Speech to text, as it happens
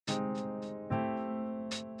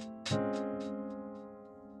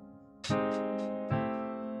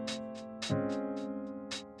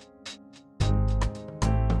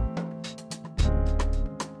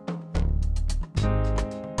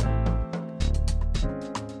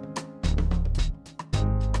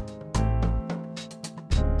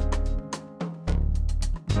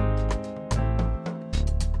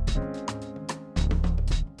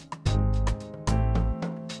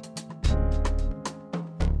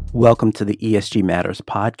Welcome to the ESG Matters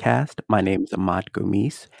podcast. My name is Ahmad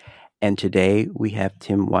Gomis, and today we have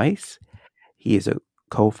Tim Weiss. He is a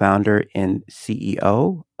co-founder and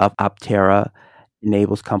CEO of Optera,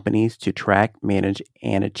 enables companies to track, manage,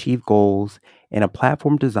 and achieve goals in a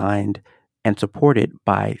platform designed and supported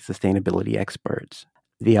by sustainability experts.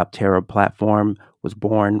 The Optera platform was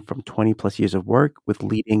born from 20 plus years of work with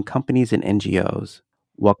leading companies and NGOs.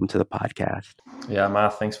 Welcome to the podcast. Yeah,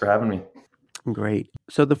 Matt, thanks for having me. Great.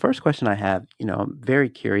 So the first question I have, I'm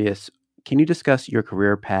very curious. Can you discuss your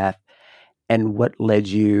career path and what led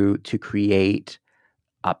you to create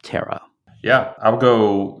Optera? Yeah, I'll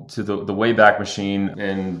go to the Wayback Machine.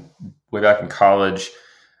 And way back in college,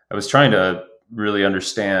 I was trying to really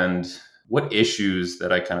understand what issues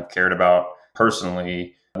that I kind of cared about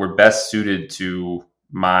personally were best suited to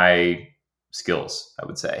my skills, I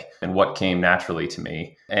would say, and what came naturally to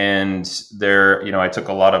me. And there, I took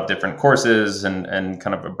a lot of different courses and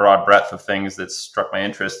kind of a broad breadth of things that struck my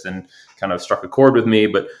interest and kind of struck a chord with me.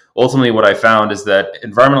 But ultimately, what I found is that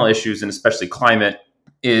environmental issues, and especially climate,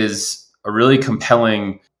 is a really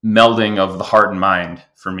compelling melding of the heart and mind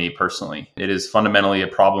for me personally. It is fundamentally a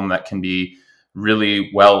problem that can be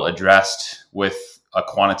really well addressed with a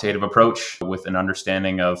quantitative approach, with an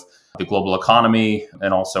understanding of the global economy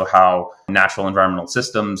and also how natural environmental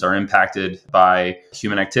systems are impacted by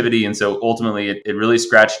human activity. And so ultimately, it really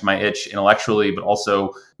scratched my itch intellectually, but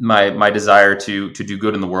also my desire to do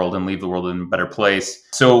good in the world and leave the world in a better place.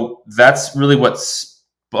 So that's really what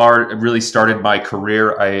really started my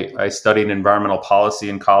career. I studied environmental policy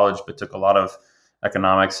in college, but took a lot of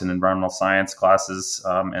economics and environmental science classes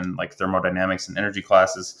and like thermodynamics and energy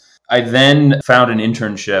classes. I then found an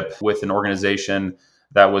internship with an organization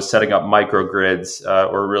that was setting up microgrids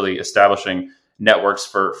or really establishing networks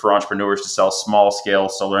for entrepreneurs to sell small scale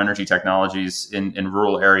solar energy technologies in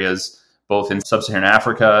rural areas, both in sub-Saharan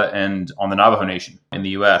Africa and on the Navajo Nation in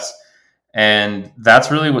the US. And that's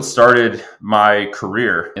really what started my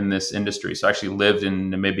career in this industry. So I actually lived in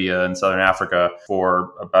Namibia in Southern Africa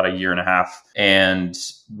for about a year and a half and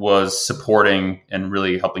was supporting and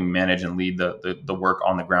really helping manage and lead the work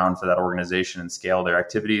on the ground for that organization and scale their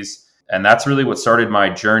activities. And that's really what started my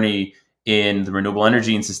journey in the renewable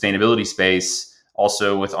energy and sustainability space,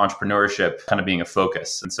 also with entrepreneurship kind of being a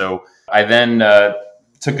focus. And so I then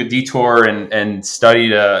took a detour and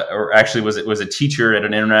studied, or actually was a teacher at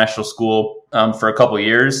an international school for a couple of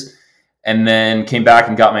years, and then came back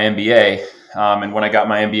and got my MBA. And when I got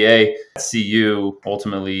my MBA at CU,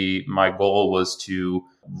 ultimately my goal was to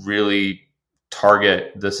really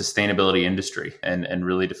target the sustainability industry and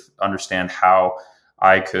really to understand how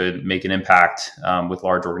I could make an impact with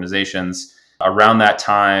large organizations. Around that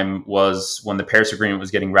time was when the Paris Agreement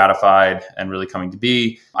was getting ratified and really coming to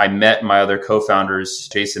be. I met my other co-founders,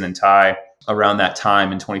 Jason and Ty, around that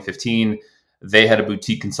time in 2015. They had a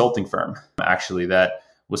boutique consulting firm, actually, that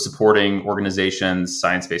was supporting organizations,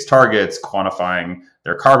 science-based targets, quantifying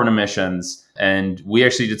their carbon emissions. And we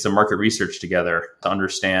actually did some market research together to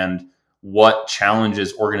understand what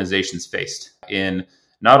challenges organizations faced in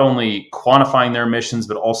not only quantifying their emissions,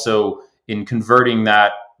 but also in converting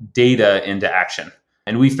that data into action.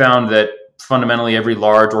 And we found that fundamentally every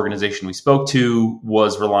large organization we spoke to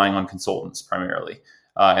was relying on consultants primarily.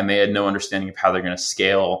 And they had no understanding of how they're going to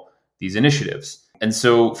scale these initiatives. And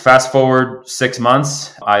so fast forward 6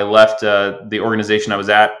 months, I left the organization I was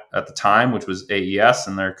at the time, which was AES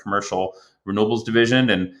and their commercial renewables division,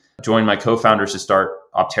 and joined my co-founders to start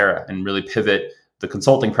Optera and really pivot the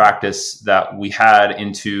consulting practice that we had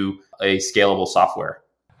into a scalable software.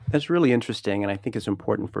 That's really interesting. And I think it's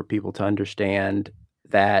important for people to understand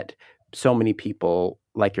that so many people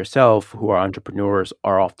like yourself who are entrepreneurs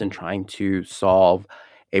are often trying to solve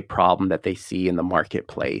a problem that they see in the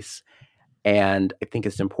marketplace. And I think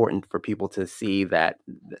it's important for people to see that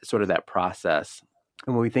sort of that process.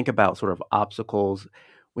 And when we think about sort of obstacles,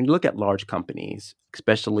 when you look at large companies,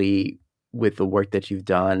 especially with the work that you've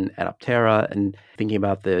done at Optera and thinking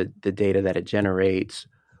about the data that it generates,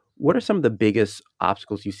 what are some of the biggest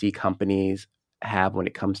obstacles you see companies have when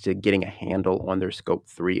it comes to getting a handle on their Scope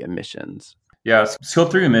 3 emissions? Yeah,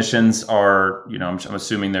 Scope 3 emissions are, I'm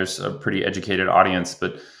assuming there's a pretty educated audience,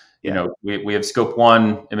 but we have Scope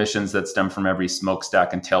 1 emissions that stem from every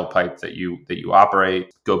smokestack and tailpipe that you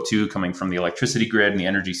operate. Scope 2 coming from the electricity grid and the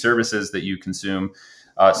energy services that you consume.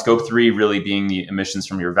 Scope 3 really being the emissions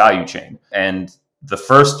from your value chain. And the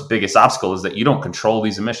first biggest obstacle is that you don't control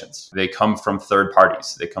these emissions. They come from third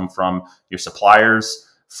parties. They come from your suppliers,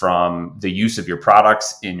 from the use of your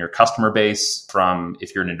products in your customer base, from,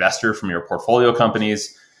 if you're an investor, from your portfolio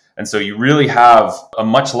companies. And so you really have a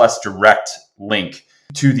much less direct link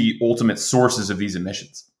to the ultimate sources of these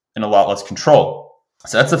emissions. and a lot less control.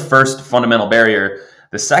 So that's the first fundamental barrier.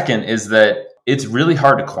 The second is that it's really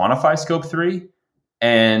hard to quantify scope 3.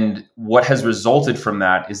 And what has resulted from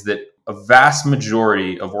that is that a vast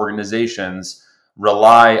majority of organizations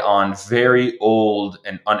rely on very old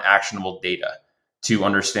and unactionable data to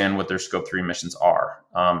understand what their scope 3 emissions are,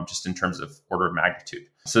 just in terms of order of magnitude.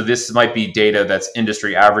 So this might be data that's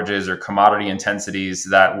industry averages or commodity intensities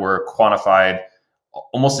that were quantified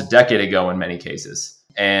almost a decade ago in many cases.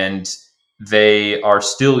 And they are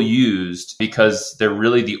still used because they're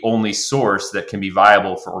really the only source that can be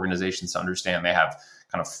viable for organizations to understand. They have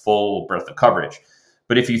kind of full breadth of coverage.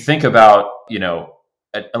 But if you think about,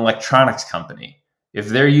 an electronics company, if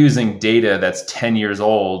they're using data that's 10 years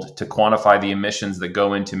old to quantify the emissions that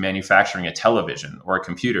go into manufacturing a television or a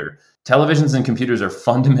computer, televisions and computers are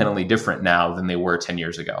fundamentally different now than they were 10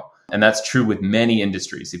 years ago. And that's true with many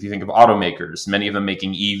industries. If you think of automakers, many of them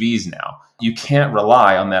making EVs now, you can't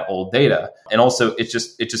rely on that old data. And also it's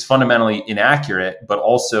just fundamentally inaccurate, but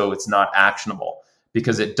also it's not actionable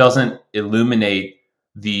because it doesn't illuminate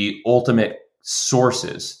the ultimate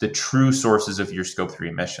sources, the true sources of your scope 3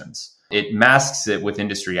 emissions. It masks it with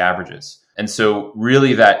industry averages. And so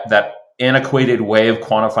really that antiquated way of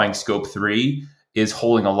quantifying scope 3 is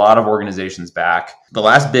holding a lot of organizations back. The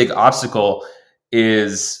last big obstacle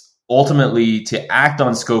is ultimately to act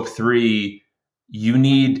on scope 3, you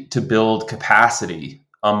need to build capacity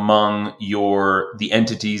among the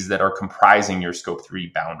entities that are comprising your scope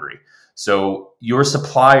 3 boundary. So your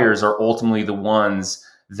suppliers are ultimately the ones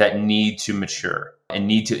that need to mature and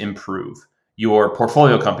need to improve. Your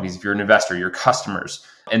portfolio companies, if you're an investor, your customers.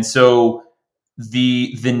 And so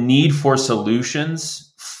the need for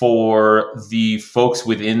solutions for the folks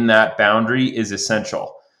within that boundary is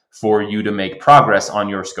essential for you to make progress on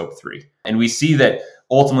your scope 3. And we see that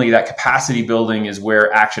ultimately that capacity building is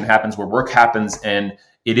where action happens, where work happens, and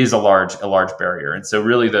it is a large barrier. And so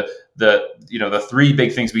really the three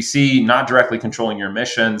big things we see: not directly controlling your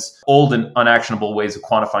emissions, old and unactionable ways of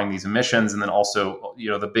quantifying these emissions, and then also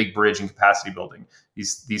the big bridge in capacity building.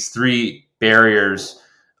 These three barriers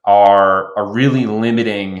are really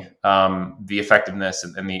limiting the effectiveness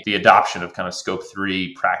and the adoption of kind of scope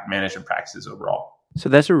 3 management practices overall. So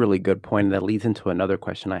that's a really good point. That leads into another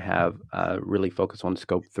question I have, really focused on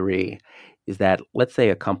scope 3, is that let's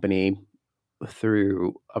say a company,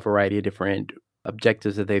 through a variety of different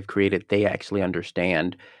objectives that they've created, they actually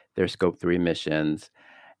understand their scope 3 emissions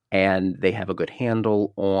and they have a good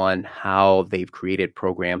handle on how they've created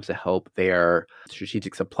programs to help their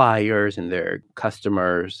strategic suppliers and their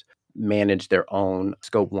customers manage their own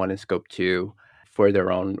scope 1 and scope 2 for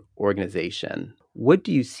their own organization. What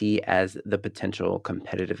do you see as the potential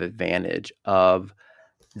competitive advantage of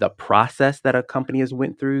the process that a company has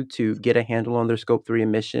went through to get a handle on their scope 3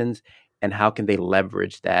 emissions, and how can they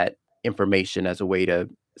leverage that information as a way to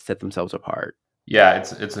set themselves apart? Yeah,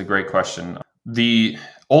 it's a great question.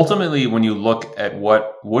 Ultimately, when you look at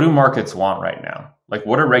what do markets want right now, like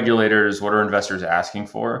what are regulators, what are investors asking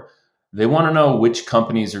for? They want to know which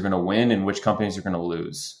companies are going to win and which companies are going to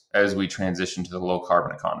lose as we transition to the low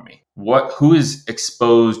carbon economy. Who is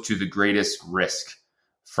exposed to the greatest risk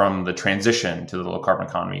from the transition to the low carbon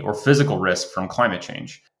economy, or physical risk from climate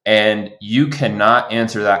change? And you cannot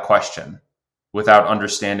answer that question without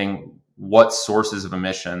understanding what sources of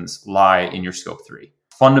emissions lie in your scope 3.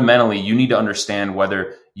 Fundamentally, you need to understand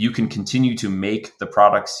whether you can continue to make the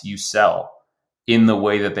products you sell in the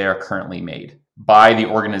way that they are currently made by the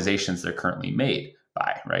organizations they're currently made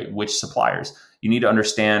by, right? Which suppliers. You need to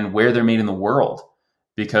understand where they're made in the world,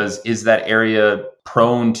 because is that area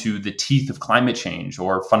prone to the teeth of climate change,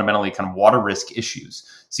 or fundamentally kind of water risk issues,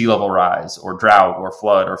 sea level rise or drought or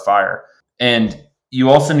flood or fire? And you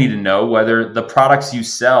also need to know whether the products you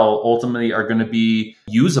sell ultimately are going to be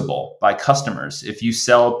usable by customers. If you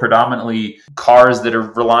sell predominantly cars that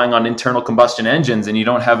are relying on internal combustion engines and you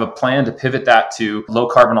don't have a plan to pivot that to low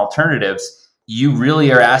carbon alternatives, you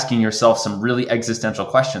really are asking yourself some really existential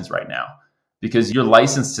questions right now, because your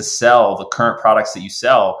license to sell the current products that you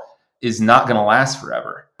sell is not going to last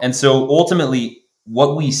forever. And so ultimately,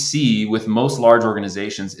 what we see with most large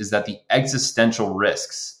organizations is that the existential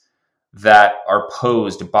risks that are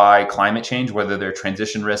posed by climate change, whether they're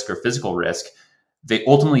transition risk or physical risk, they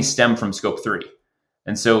ultimately stem from scope 3.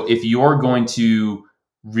 And so if you're going to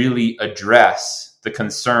really address the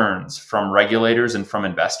concerns from regulators and from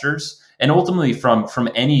investors, and ultimately from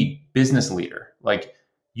any business leader, like,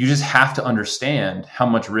 you just have to understand how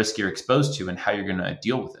much risk you're exposed to and how you're going to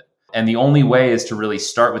deal with it. And the only way is to really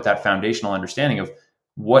start with that foundational understanding of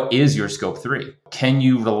what is your scope 3? Can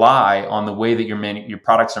you rely on the way that your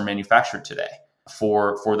products are manufactured today?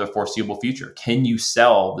 for the foreseeable future? Can you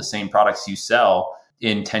sell the same products you sell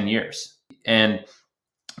in 10 years? And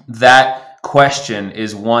that question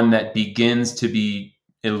is one that begins to be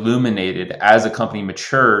illuminated as a company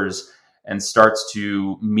matures and starts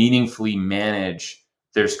to meaningfully manage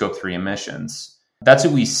their scope 3 emissions. That's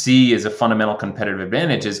what we see as a fundamental competitive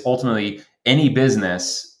advantage, is ultimately any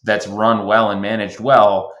business that's run well and managed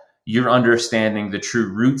well, you're understanding the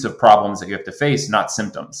true roots of problems that you have to face, not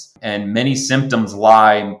symptoms. And many symptoms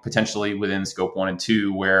lie potentially within scope 1 and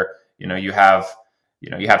 2, where you have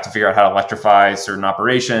to figure out how to electrify certain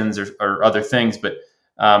operations or other things. But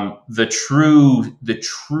the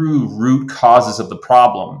true root causes of the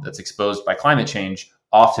problem that's exposed by climate change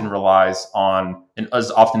often relies on and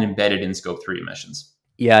is often embedded in scope 3 emissions.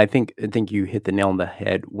 Yeah, I think you hit the nail on the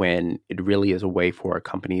head when it really is a way for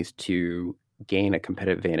companies to gain a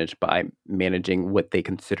competitive advantage by managing what they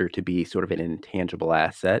consider to be sort of an intangible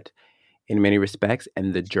asset in many respects,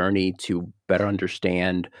 and the journey to better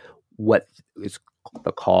understand what is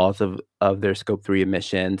the cause of their scope 3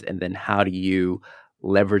 emissions, and then how do you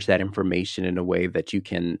leverage that information in a way that you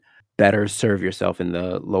can better serve yourself in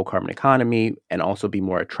the low carbon economy and also be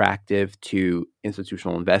more attractive to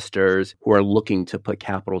institutional investors who are looking to put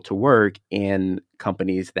capital to work in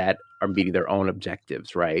companies that are meeting their own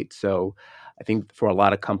objectives, right? So I think for a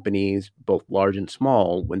lot of companies, both large and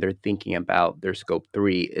small, when they're thinking about their scope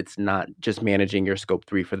 3, it's not just managing your scope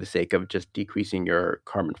 3 for the sake of just decreasing your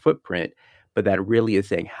carbon footprint, but that really is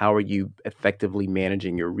saying, how are you effectively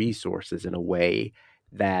managing your resources in a way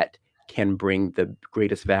that can bring the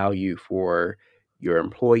greatest value for your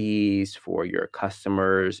employees, for your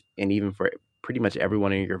customers, and even for pretty much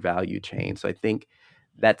everyone in your value chain. So I think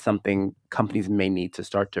that's something companies may need to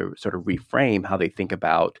start to sort of reframe how they think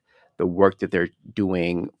about the work that they're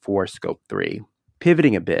doing for scope 3.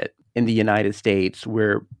 Pivoting a bit, in the United States,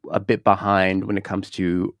 we're a bit behind when it comes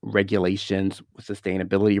to regulations,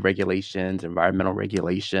 sustainability regulations, environmental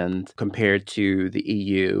regulations compared to the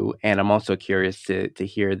EU. And I'm also curious to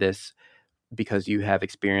hear this because you have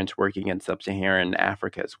experience working in sub-Saharan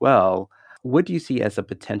Africa as well. What do you see as a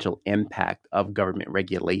potential impact of government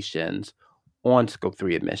regulations on scope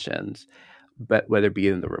 3 emissions, but whether it be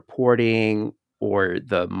in the reporting or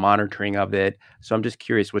the monitoring of it? So I'm just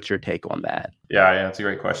curious, what's your take on that? Yeah, that's a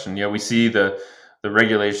great question. Yeah, we see the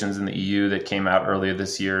regulations in the EU that came out earlier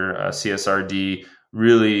this year, CSRD,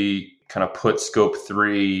 really kind of put scope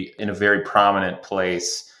 3 in a very prominent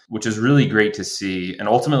place, which is really great to see. And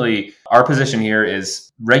ultimately, our position here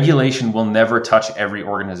is regulation will never touch every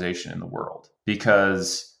organization in the world,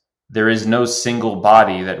 because there is no single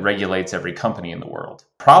body that regulates every company in the world.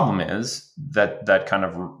 Problem is that kind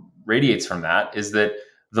of radiates from that is that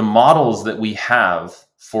the models that we have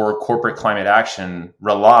for corporate climate action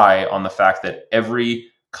rely on the fact that every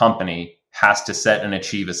company has to set and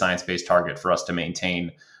achieve a science-based target for us to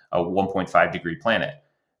maintain a 1.5 degree planet.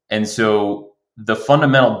 And so the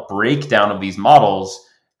fundamental breakdown of these models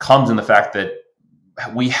comes in the fact that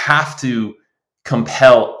we have to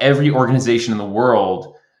compel every organization in the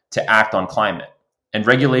world to act on climate. And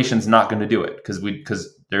regulation's not going to do it because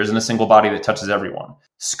there isn't a single body that touches everyone.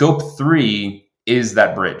 Scope 3 is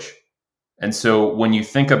that bridge. And so when you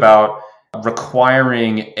think about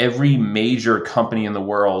requiring every major company in the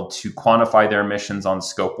world to quantify their emissions on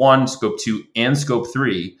scope 1, scope 2, and scope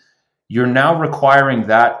 3, you're now requiring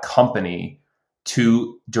that company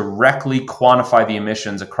to directly quantify the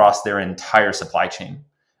emissions across their entire supply chain.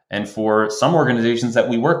 And for some organizations that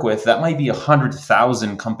we work with, that might be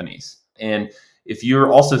 100,000 companies. And if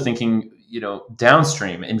you're also thinking,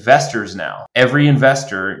 downstream, investors now, every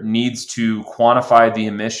investor needs to quantify the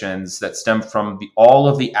emissions that stem from all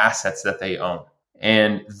of the assets that they own.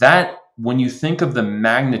 And that, when you think of the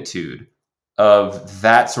magnitude of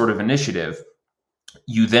that sort of initiative,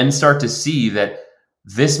 you then start to see that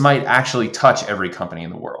this might actually touch every company in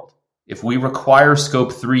the world. If we require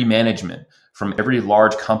scope 3 management from every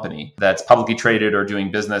large company that's publicly traded or doing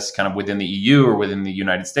business kind of within the EU or within the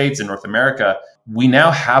United States and North America, we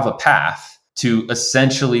now have a path to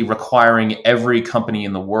essentially requiring every company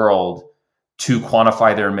in the world to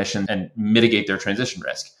quantify their emissions and mitigate their transition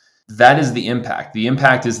risk. That is the impact. The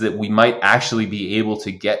impact is that we might actually be able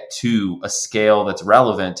to get to a scale that's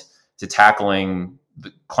relevant to tackling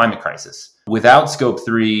the climate crisis. Without scope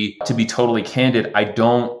 3, to be totally candid, I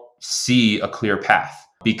don't see a clear path,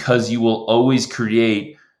 because you will always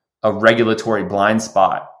create a regulatory blind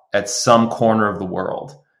spot at some corner of the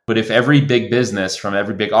world. But if every big business, from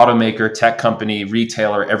every big automaker, tech company,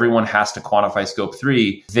 retailer, everyone has to quantify scope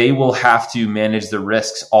 3, they will have to manage the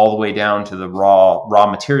risks all the way down to the raw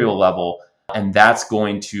material level. And that's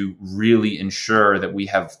going to really ensure that we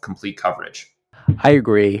have complete coverage. I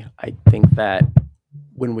agree. I think that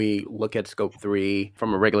when we look at scope 3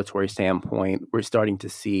 from a regulatory standpoint, we're starting to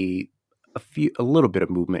see a little bit of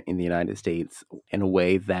movement in the United States in a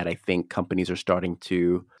way that I think companies are starting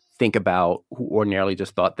to think about, who ordinarily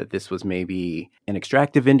just thought that this was maybe an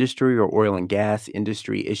extractive industry or oil and gas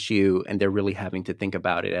industry issue, and they're really having to think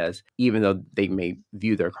about it as, even though they may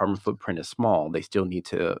view their carbon footprint as small, they still need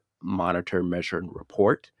to monitor, measure, and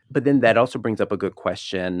report. But then that also brings up a good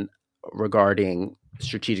question regarding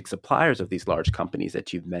strategic suppliers of these large companies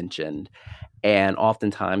that you've mentioned. And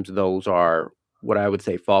oftentimes those are what I would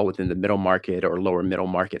say fall within the middle market or lower middle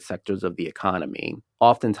market sectors of the economy.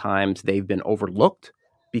 Oftentimes they've been overlooked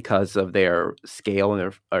because of their scale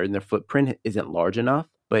and their footprint isn't large enough.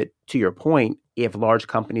 But to your point, if large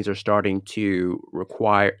companies are starting to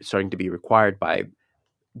be required by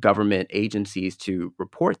government agencies to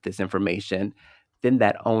report this information, then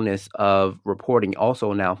that onus of reporting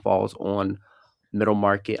also now falls on middle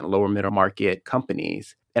market and lower middle market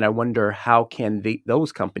companies. And I wonder, how can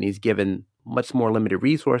those companies, given much more limited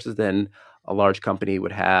resources than a large company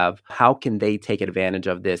would have, how can they take advantage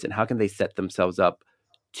of this, and how can they set themselves up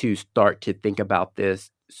to start to think about this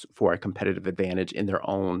for a competitive advantage in their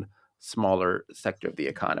own smaller sector of the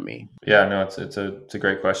economy? Yeah, no, it's a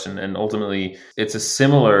great question. And ultimately, it's a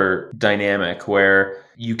similar dynamic where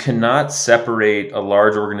you cannot separate a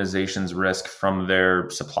large organization's risk from their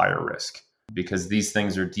supplier risk, because these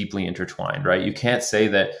things are deeply intertwined, right? You can't say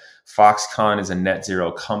that Foxconn is a net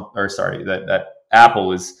zero that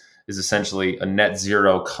Apple is essentially a net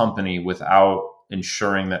zero company without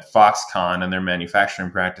ensuring that Foxconn and their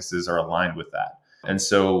manufacturing practices are aligned with that. And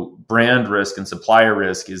so brand risk and supplier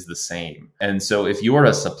risk is the same. And so if you're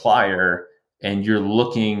a supplier and you're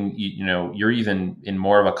looking, you're even in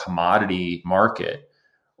more of a commodity market,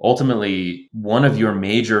 ultimately one of your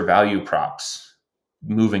major value props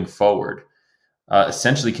moving forward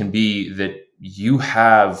essentially can be that you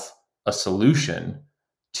have a solution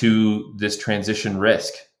to this transition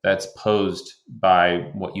risk that's posed by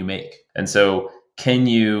what you make. And so can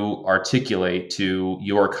you articulate to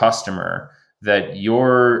your customer that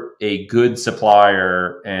you're a good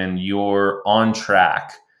supplier and you're on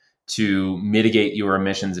track to mitigate your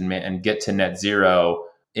emissions and get to net zero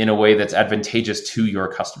in a way that's advantageous to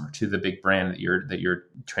your customer, to the big brand that you're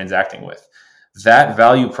transacting with? That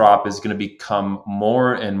value prop is going to become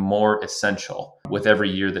more and more essential with every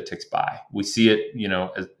year that ticks by. We see it,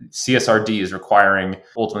 CSRD is requiring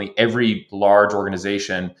ultimately every large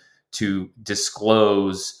organization to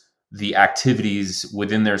disclose the activities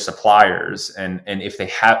within their suppliers. And if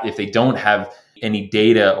they don't have any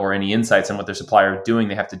data or any insights on what their supplier is doing,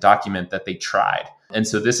 they have to document that they tried. And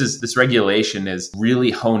so this regulation is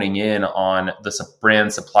really honing in on the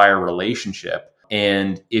brand supplier relationship.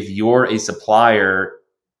 And if you're a supplier,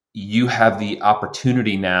 you have the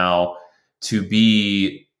opportunity now to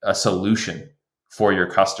be a solution for your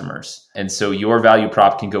customers. And so your value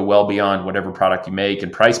prop can go well beyond whatever product you make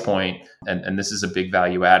and price point. And this is a big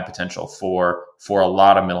value add potential for a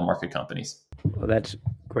lot of middle market companies. Well, that's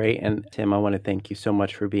great. And Tim, I want to thank you so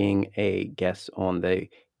much for being a guest on the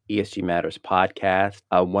ESG Matters podcast.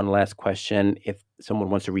 One last question. If someone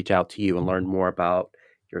wants to reach out to you and learn more about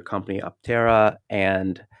your company, Aptera,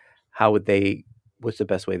 and what's the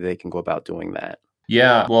best way they can go about doing that?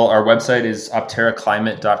 Yeah, well, our website is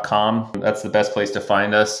apteraclimate.com. That's the best place to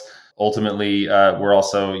find us. Ultimately, we're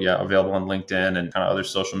also available on LinkedIn and kind of other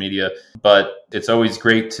social media. But it's always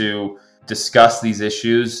great to discuss these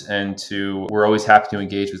issues, and we're always happy to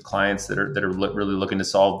engage with clients that are really looking to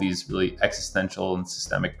solve these really existential and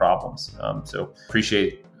systemic problems. So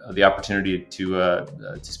appreciate the opportunity to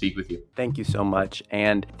speak with you. Thank you so much.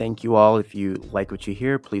 And thank you all. If you like what you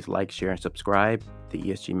hear, please like, share, and subscribe to the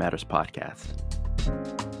ESG Matters podcast.